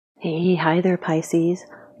Hey, hi there Pisces.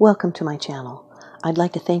 Welcome to my channel. I'd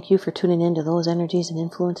like to thank you for tuning in to those energies and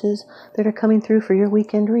influences that are coming through for your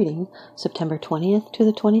weekend reading, September 20th to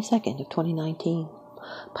the 22nd of 2019.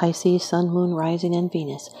 Pisces, Sun, Moon, Rising, and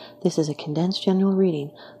Venus. This is a condensed general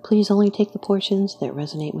reading. Please only take the portions that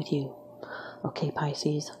resonate with you. Okay,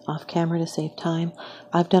 Pisces, off camera to save time,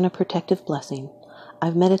 I've done a protective blessing.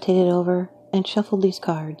 I've meditated over and shuffled these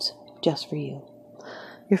cards just for you.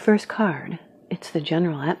 Your first card, it's the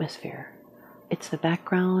general atmosphere. It's the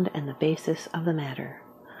background and the basis of the matter.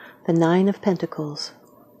 The Nine of Pentacles.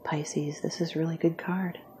 Pisces, this is a really good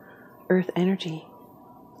card. Earth energy.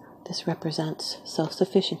 This represents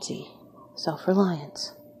self-sufficiency,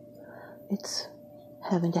 self-reliance. It's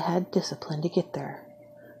having to have discipline to get there.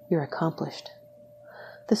 You're accomplished.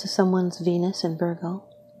 This is someone's Venus in Virgo.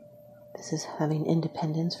 This is having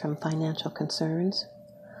independence from financial concerns.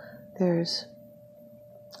 There's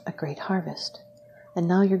a great harvest, and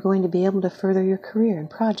now you're going to be able to further your career and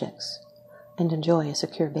projects and enjoy a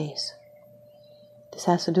secure base. This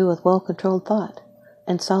has to do with well-controlled thought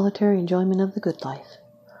and solitary enjoyment of the good life,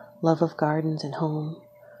 love of gardens and home,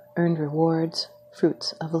 earned rewards,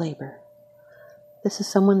 fruits of labor. This is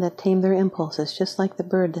someone that tamed their impulses just like the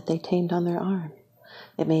bird that they tamed on their arm.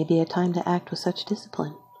 It may be a time to act with such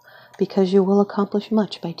discipline, because you will accomplish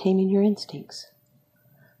much by taming your instincts.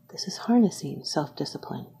 This is harnessing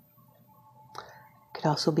self-discipline. It could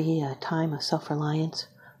also be a time of self-reliance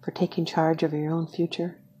for taking charge of your own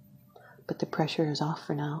future, but the pressure is off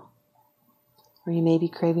for now. Or you may be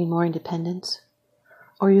craving more independence,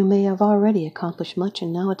 or you may have already accomplished much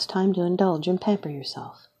and now it's time to indulge and pamper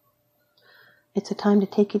yourself. It's a time to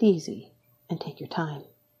take it easy and take your time.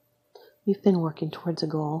 You've been working towards a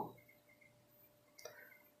goal.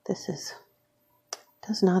 This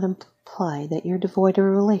does not imply that you're devoid of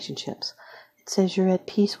relationships. It says you're at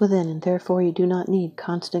peace within and therefore you do not need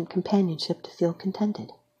constant companionship to feel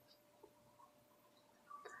contented.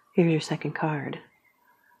 Here's your second card.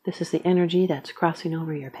 This is the energy that's crossing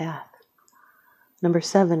over your path. Number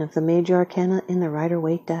 7 of the major arcana in the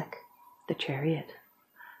Rider-Waite deck, the Chariot.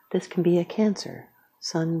 This can be a Cancer,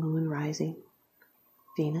 Sun, Moon, Rising,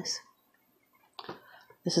 Venus.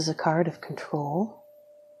 This is a card of control.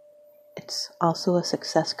 It's also a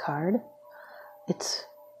success card. It's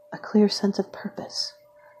a clear sense of purpose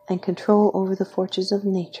and control over the forces of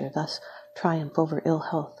nature, thus triumph over ill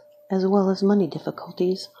health, as well as money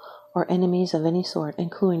difficulties or enemies of any sort,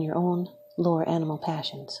 including your own lower animal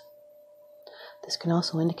passions. This can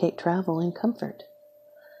also indicate travel and comfort.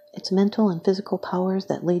 It's mental and physical powers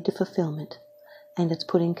that lead to fulfillment, and it's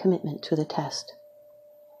putting commitment to the test.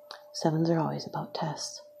 7s are always about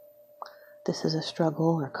tests. This is a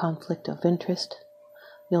struggle or conflict of interest.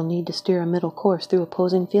 You'll need to steer a middle course through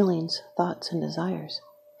opposing feelings, thoughts, and desires.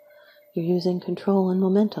 You're using control and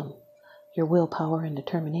momentum, your willpower and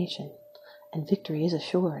determination, and victory is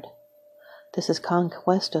assured. This is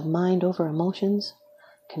conquest of mind over emotions.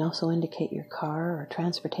 It can also indicate your car or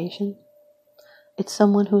transportation. It's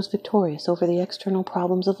someone who's victorious over the external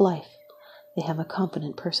problems of life. They have a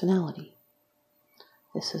confident personality.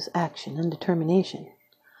 This is action and determination.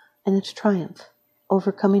 And it's triumph,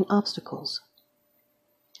 overcoming obstacles.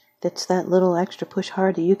 It's that little extra push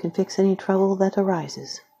hard that you can fix any trouble that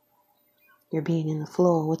arises. You're being in the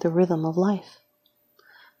flow with the rhythm of life.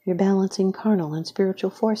 You're balancing carnal and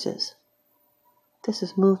spiritual forces. This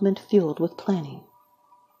is movement fueled with planning.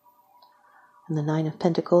 And the 9 of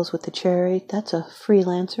Pentacles with the Chariot, that's a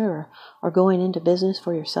freelancer or going into business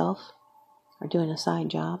for yourself or doing a side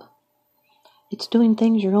job. It's doing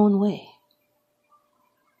things your own way.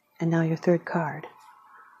 And now your third card.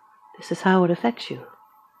 This is how it affects you.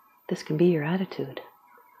 This can be your attitude.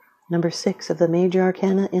 Number 6 of the major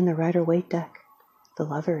arcana in the Rider-Waite deck, the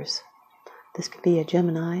Lovers. This could be a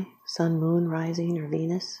Gemini, Sun, Moon, Rising, or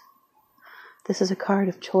Venus. This is a card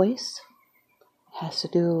of choice. It has to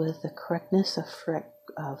do with the correctness of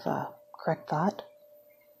correct thought.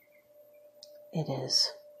 It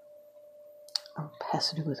has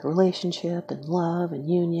to do with relationship and love and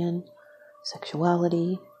union,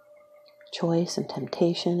 sexuality, choice and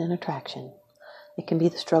temptation and attraction. It can be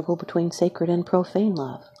the struggle between sacred and profane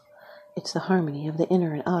love. It's the harmony of the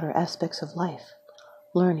inner and outer aspects of life,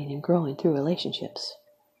 learning and growing through relationships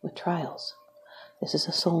with trials. This is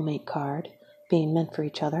a soulmate card, being meant for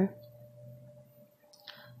each other.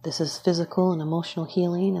 This is physical and emotional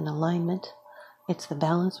healing and alignment. It's the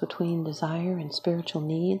balance between desire and spiritual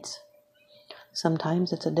needs.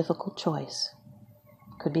 Sometimes it's a difficult choice.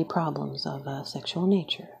 Could be problems of a sexual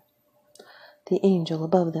nature. The angel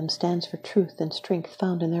above them stands for truth and strength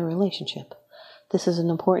found in their relationship. This is an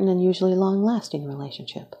important and usually long-lasting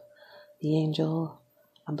relationship. The angel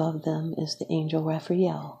Above them is the angel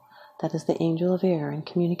Raphael. That is the angel of air and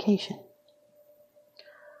communication.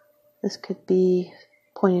 This could be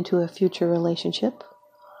pointing to a future relationship,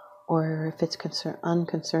 or if it's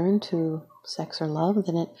unconcerned to sex or love,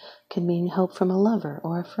 then it can mean help from a lover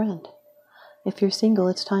or a friend. If you're single,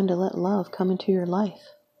 it's time to let love come into your life.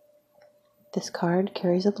 This card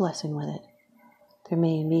carries a blessing with it. There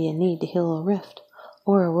may be a need to heal a rift,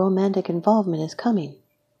 or a romantic involvement is coming.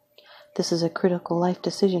 This is a critical life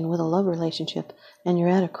decision with a love relationship, and you're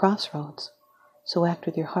at a crossroads. So act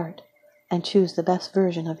with your heart, and choose the best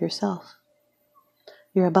version of yourself.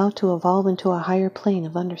 You're about to evolve into a higher plane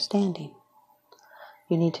of understanding.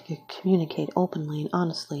 You need to communicate openly and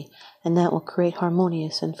honestly, and that will create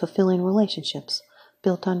harmonious and fulfilling relationships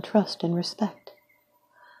built on trust and respect.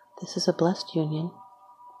 This is a blessed union.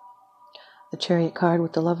 The Chariot card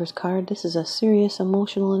with the Lover's card, this is a serious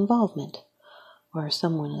emotional involvement, where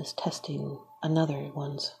someone is testing another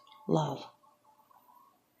one's love.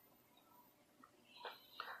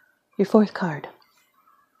 Your fourth card,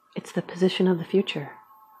 it's the position of the future.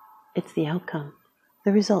 It's the outcome,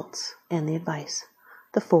 the results, and the advice.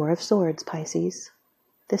 The Four of Swords, Pisces.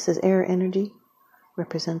 This is air energy,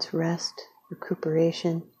 represents rest,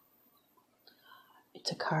 recuperation.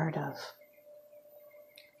 It's a card of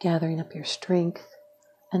gathering up your strength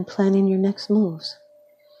and planning your next moves.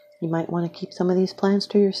 You might want to keep some of these plans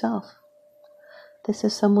to yourself. This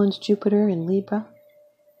is someone's Jupiter in Libra.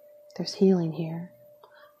 There's healing here,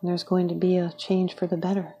 and there's going to be a change for the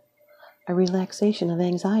better, a relaxation of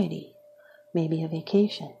anxiety, maybe a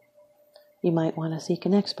vacation. You might want to seek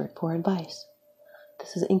an expert for advice.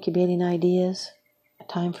 This is incubating ideas, a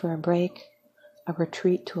time for a break, a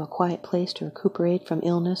retreat to a quiet place to recuperate from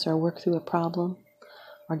illness or work through a problem,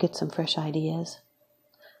 or get some fresh ideas.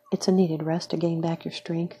 It's a needed rest to gain back your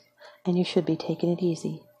strength, and you should be taking it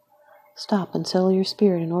easy. Stop and settle your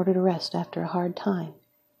spirit in order to rest after a hard time.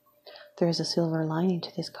 There is a silver lining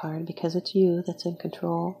to this card because it's you that's in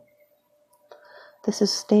control. This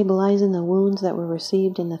is stabilizing the wounds that were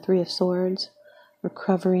received in the Three of Swords,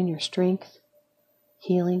 recovering your strength,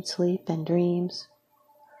 healing sleep and dreams,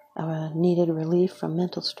 a needed relief from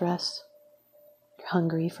mental stress. You're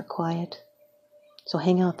hungry for quiet, so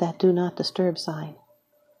hang out that do not disturb sign.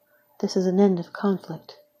 This is an end of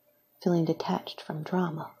conflict, feeling detached from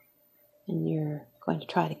drama, and you're going to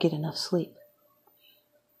try to get enough sleep.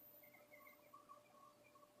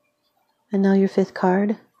 And now your fifth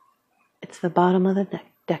card. It's the bottom of the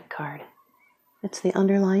deck card. It's the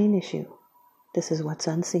underlying issue. This is what's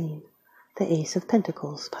unseen. The Ace of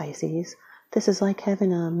Pentacles, Pisces. This is like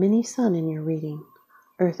having a mini sun in your reading.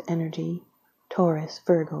 Earth energy, Taurus,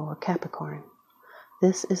 Virgo, or Capricorn.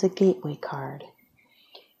 This is a gateway card.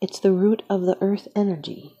 It's the root of the earth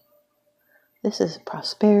energy. This is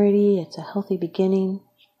prosperity. It's a healthy beginning.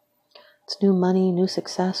 It's new money, new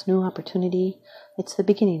success, new opportunity. It's the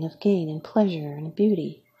beginning of gain and pleasure and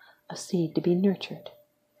beauty. A seed to be nurtured.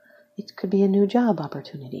 It could be a new job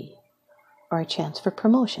opportunity or a chance for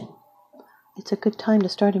promotion. It's a good time to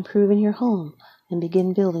start improving your home and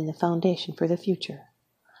begin building the foundation for the future.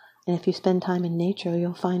 And if you spend time in nature,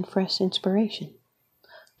 you'll find fresh inspiration.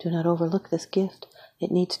 Do not overlook this gift. It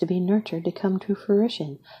needs to be nurtured to come to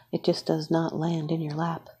fruition. It just does not land in your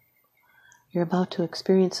lap. You're about to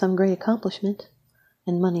experience some great accomplishment,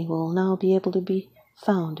 and money will now be able to be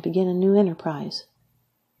found to begin a new enterprise.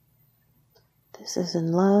 This is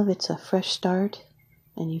in love. It's a fresh start,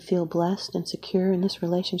 and you feel blessed and secure in this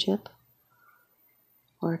relationship.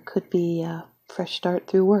 Or it could be a fresh start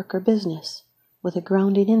through work or business with a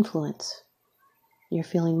grounding influence. You're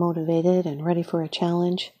feeling motivated and ready for a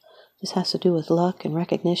challenge. This has to do with luck and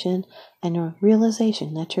recognition and a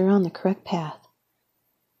realization that you're on the correct path.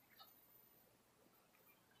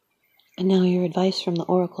 And now your advice from the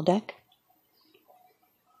Oracle deck.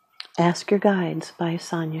 Ask Your Guides by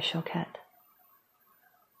Sonia Choquette.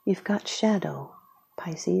 You've got Shadow,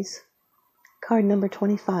 Pisces. Card number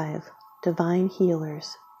 25, Divine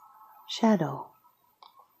Healers. Shadow.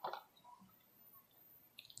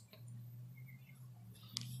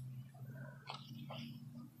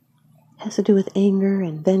 Has to do with anger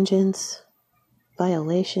and vengeance,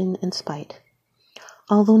 violation and spite.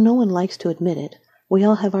 Although no one likes to admit it, we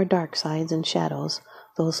all have our dark sides and shadows,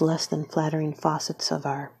 those less than flattering facets of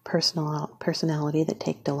our personality that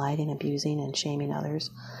take delight in abusing and shaming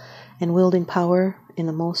others, and wielding power in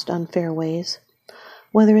the most unfair ways.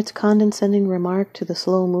 Whether it's condescending remark to the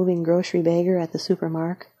slow-moving grocery bagger at the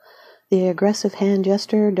supermarket, the aggressive hand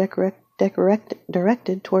gesture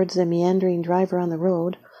directed towards the meandering driver on the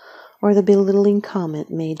road, or the belittling comment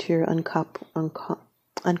made to your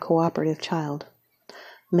uncooperative child.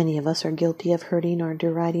 Many of us are guilty of hurting or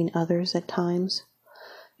deriding others at times.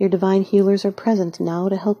 Your divine healers are present now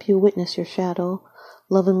to help you witness your shadow,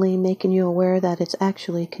 lovingly making you aware that it's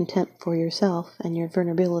actually contempt for yourself and your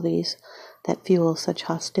vulnerabilities that fuel such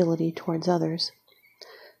hostility towards others.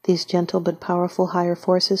 These gentle but powerful higher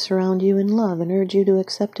forces surround you in love and urge you to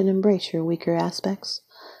accept and embrace your weaker aspects,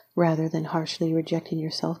 rather than harshly rejecting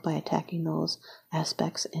yourself by attacking those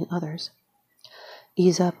aspects in others.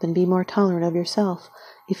 Ease up and be more tolerant of yourself.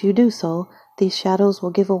 If you do so, these shadows will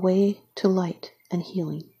give way to light and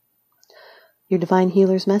healing. Your divine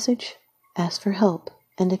healer's message: ask for help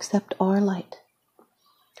and accept our light.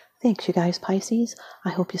 Thanks, you guys, Pisces. I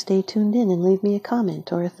hope you stay tuned in and leave me a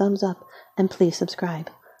comment or a thumbs up, and please subscribe.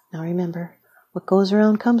 Now remember, what goes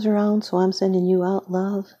around comes around, so I'm sending you out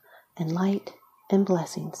love and light and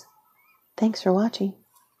blessings. Thanks for watching.